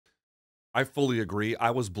I fully agree.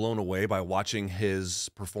 I was blown away by watching his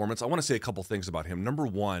performance. I want to say a couple things about him. Number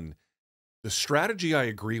one, the strategy I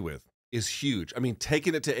agree with is huge. I mean,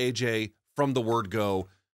 taking it to AJ from the word go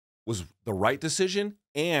was the right decision,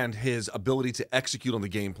 and his ability to execute on the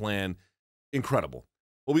game plan, incredible.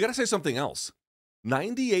 But we got to say something else.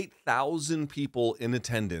 98,000 people in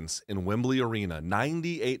attendance in Wembley Arena,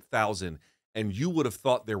 98,000, and you would have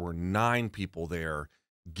thought there were 9 people there,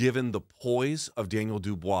 given the poise of Daniel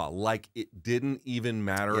Dubois, like it didn't even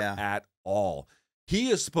matter at all.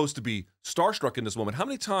 He is supposed to be starstruck in this moment. How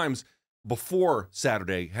many times before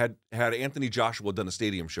Saturday had Anthony Joshua done a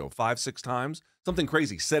stadium show? 5, 6 times? Something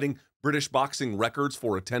crazy, setting British boxing records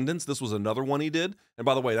for attendance. This was another one he did. And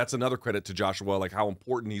by the way, that's another credit to Joshua, like how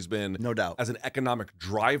important he's been, no doubt, as an economic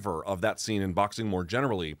driver of that scene in boxing more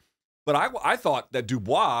generally. But I thought that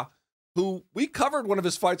Dubois, who we covered one of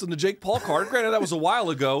his fights on the Jake Paul card, granted that was a while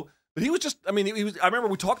ago, but he was just, I mean, he was, I remember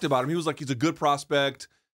we talked about him. He was like, he's a good prospect,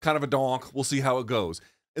 kind of a donk. We'll see how it goes.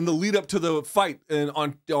 In the lead up to the fight and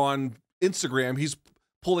on Instagram, he's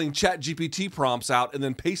pulling Chat GPT prompts out and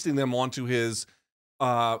then pasting them onto his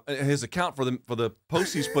account for the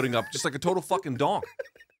posts he's putting up, just like a total fucking donk.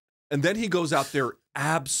 And then he goes out there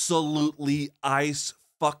absolutely ice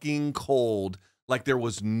fucking cold, like there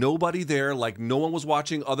was nobody there, like no one was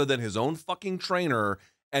watching other than his own fucking trainer,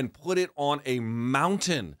 and put it on a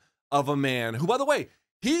mountain of a man who, by the way,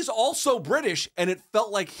 he's also British, and it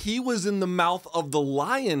felt like he was in the mouth of the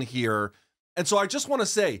lion here. And so I just want to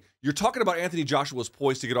say, you're talking about Anthony Joshua's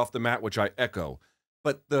poise to get off the mat, which I echo.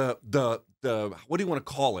 But the what do you want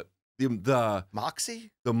to call it? The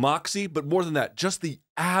moxie? The moxie, but more than that, just the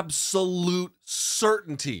absolute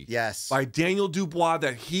certainty by Daniel Dubois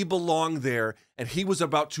that he belonged there and he was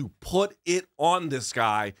about to put it on this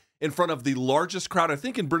guy in front of the largest crowd, I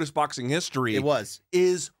think, in British boxing history. It was.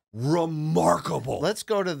 Is remarkable. Let's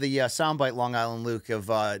go to the soundbite, Long Island Luke, of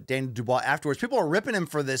Daniel Dubois afterwards. People are ripping him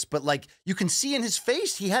for this, but like you can see in his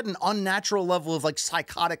face, he had an unnatural level of like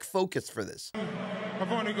psychotic focus for this.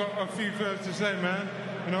 I've only got a few words to say, man.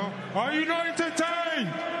 You know, are you not entertained?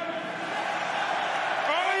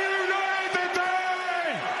 Are you not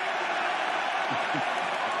entertained?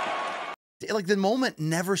 Like the moment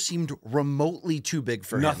never seemed remotely too big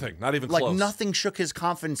for him. Nothing, not even close. Like nothing shook his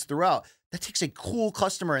confidence throughout. That takes a cool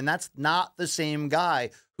customer, and that's not the same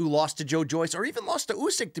guy who lost to Joe Joyce or even lost to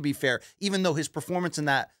Usyk, to be fair, even though his performance in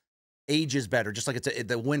that ages better, just like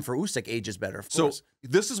the win for Usyk ages better, of course.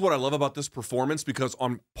 This is what I love about this performance, because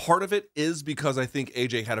on part of it is because I think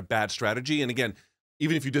AJ had a bad strategy. And again,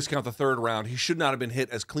 even if you discount the third round, he should not have been hit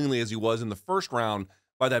as cleanly as he was in the first round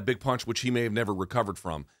by that big punch, which he may have never recovered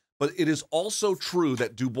from. But it is also true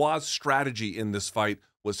that Dubois' strategy in this fight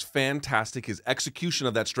was fantastic. His execution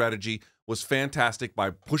of that strategy was fantastic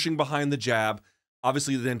by pushing behind the jab,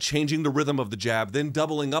 obviously then changing the rhythm of the jab, then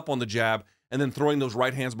doubling up on the jab, and then throwing those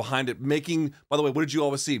right hands behind it, making, by the way, what did you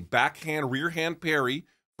always see? Backhand, rear hand parry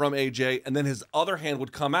from AJ, and then his other hand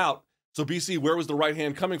would come out. So BC, where was the right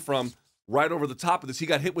hand coming from? Right over the top of this. He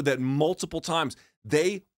got hit with that multiple times.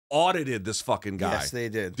 They audited this fucking guy. Yes, they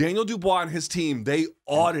did. Daniel Dubois and his team, they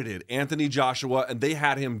audited Anthony Joshua, and they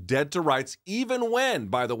had him dead to rights, even when,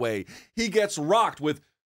 by the way, he gets rocked with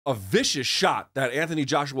a vicious shot that Anthony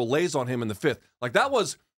Joshua lays on him in the 5th. Like that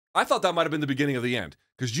was, I thought that might have been the beginning of the end,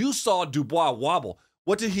 because you saw Dubois wobble.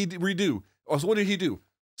 What did he redo? Or what did he do?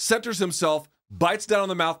 Centers himself, bites down on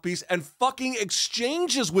the mouthpiece, and fucking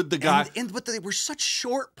exchanges with the guy. But they were such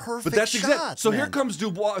short, perfect But that's shots. exactly. So man. here comes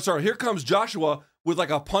Dubois. Sorry, here comes Joshua with like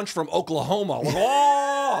a punch from Oklahoma. Like,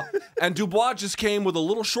 oh! And Dubois just came with a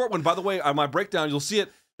little short one. By the way, on my breakdown, you'll see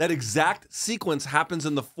it. That exact sequence happens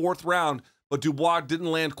in the 4th round, but Dubois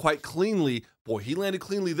didn't land quite cleanly. Boy, he landed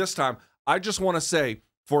cleanly this time. I just want to say,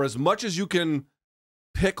 for as much as you can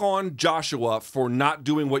pick on Joshua for not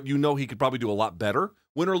doing what you know he could probably do a lot better,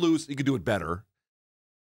 win or lose, he could do it better.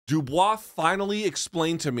 Dubois finally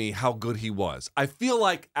explained to me how good he was. I feel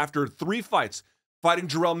like after 3 fights, fighting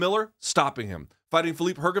Jarrell Miller, stopping him. Fighting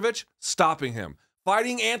Filip Hrgovic, stopping him.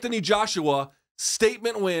 Fighting Anthony Joshua,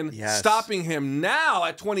 statement win, stopping him. Now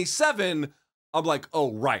at 27, I'm like,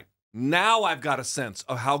 oh, right. Now I've got a sense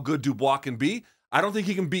of how good Dubois can be. I don't think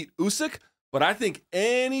he can beat Usyk, but I think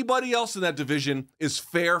anybody else in that division is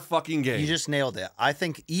fair fucking game. You just nailed it. I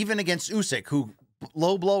think even against Usyk, who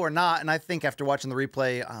low blow or not, and I think after watching the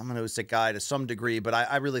replay, I'm an Usyk guy to some degree, but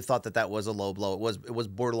I really thought that was a low blow. It was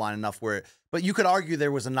borderline enough where, but you could argue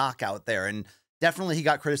there was a knockout there, and definitely he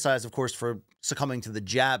got criticized, of course, for succumbing to the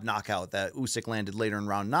jab knockout that Usyk landed later in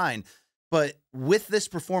round 9. But with this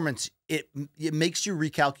performance, it makes you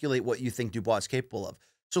recalculate what you think Dubois is capable of.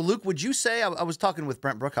 So, Luke, would you say, I was talking with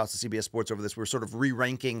Brent Brookhouse of CBS Sports over this, we were sort of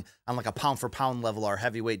re-ranking on like a pound-for-pound level our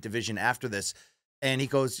heavyweight division after this, and he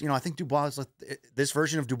goes, I think Dubois is this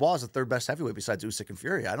version of Dubois is the third best heavyweight besides Usyk and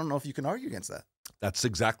Fury. I don't know if you can argue against that. That's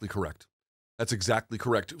exactly correct. That's exactly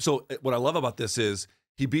correct. So what I love about this is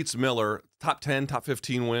he beats Miller, top 10, top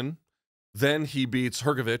 15 win. Then he beats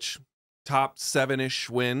Hrgovic, top 7-ish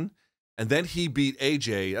win. And then he beat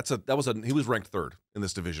AJ. He was ranked third in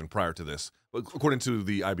this division prior to this, according to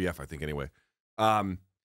the IBF, I think, anyway. Or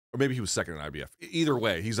maybe he was second in IBF. Either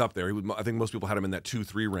way, he's up there. I think most people had him in that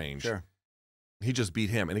 2-3 range. Sure. He just beat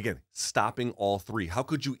him. And again, stopping all three. How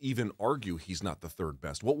could you even argue he's not the third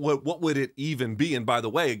best? What would it even be? And by the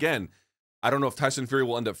way, again, I don't know if Tyson Fury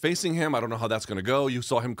will end up facing him. I don't know how that's going to go. You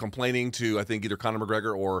saw him complaining to, I think, either Conor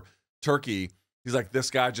McGregor or Turkey. He's like, this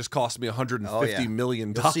guy just cost me $150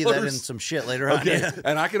 million. You'll see that in some shit later on. Okay.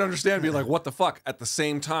 And I can understand being like, what the fuck? At the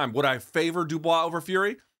same time, would I favor Dubois over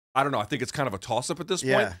Fury? I don't know. I think it's kind of a toss-up at this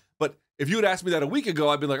point. But if you had asked me that a week ago,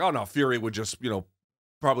 I'd be like, oh, no, Fury would just,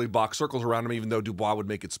 probably box circles around him, even though Dubois would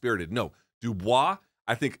make it spirited. No, Dubois,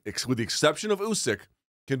 I think, with the exception of Usyk,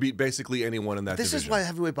 can beat basically anyone in that division. This is why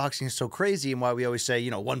heavyweight boxing is so crazy and why we always say,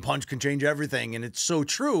 one punch can change everything. And it's so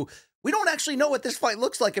true. We don't actually know what this fight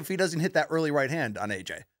looks like if he doesn't hit that early right hand on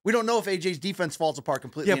AJ. We don't know if AJ's defense falls apart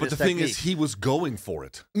completely. Yeah, but the thing is, he was going for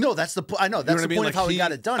it. No, that's the I know that's the point of how he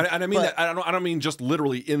got it done. And I mean that I don't mean just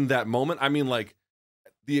literally in that moment. I mean like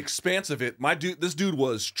the expanse of it. This dude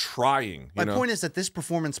was trying. My point is that this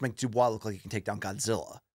performance makes Dubois look like he can take down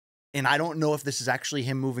Godzilla. And I don't know if this is actually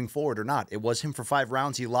him moving forward or not. It was him for 5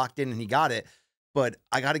 rounds. He locked in and he got it. But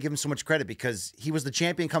I got to give him so much credit because he was the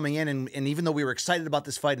champion coming in. And even though we were excited about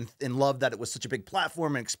this fight and loved that it was such a big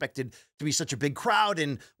platform and expected to be such a big crowd,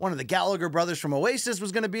 and one of the Gallagher brothers from Oasis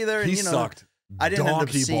was going to be there. And, he sucked. I didn't end up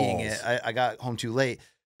seeing it. I got home too late.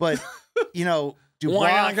 But,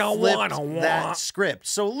 Dubois flipped that script.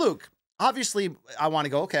 So, Luke, obviously, I want to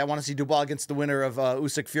go, okay, I want to see Dubois against the winner of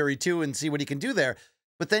Usyk Fury 2 and see what he can do there.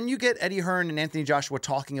 But then you get Eddie Hearn and Anthony Joshua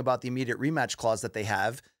talking about the immediate rematch clause that they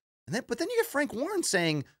have. But then you get Frank Warren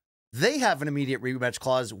saying they have an immediate rematch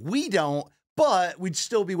clause. We don't, but we'd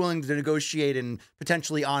still be willing to negotiate and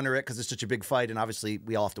potentially honor it because it's such a big fight. And obviously,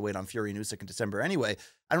 we all have to wait on Fury and Usyk in December anyway.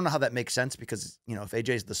 I don't know how that makes sense because, if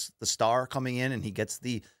AJ's the star coming in and he gets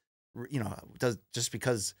just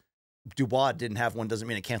because Dubois didn't have one doesn't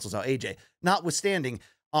mean it cancels out AJ. Notwithstanding,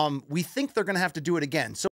 we think they're going to have to do it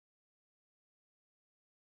again. So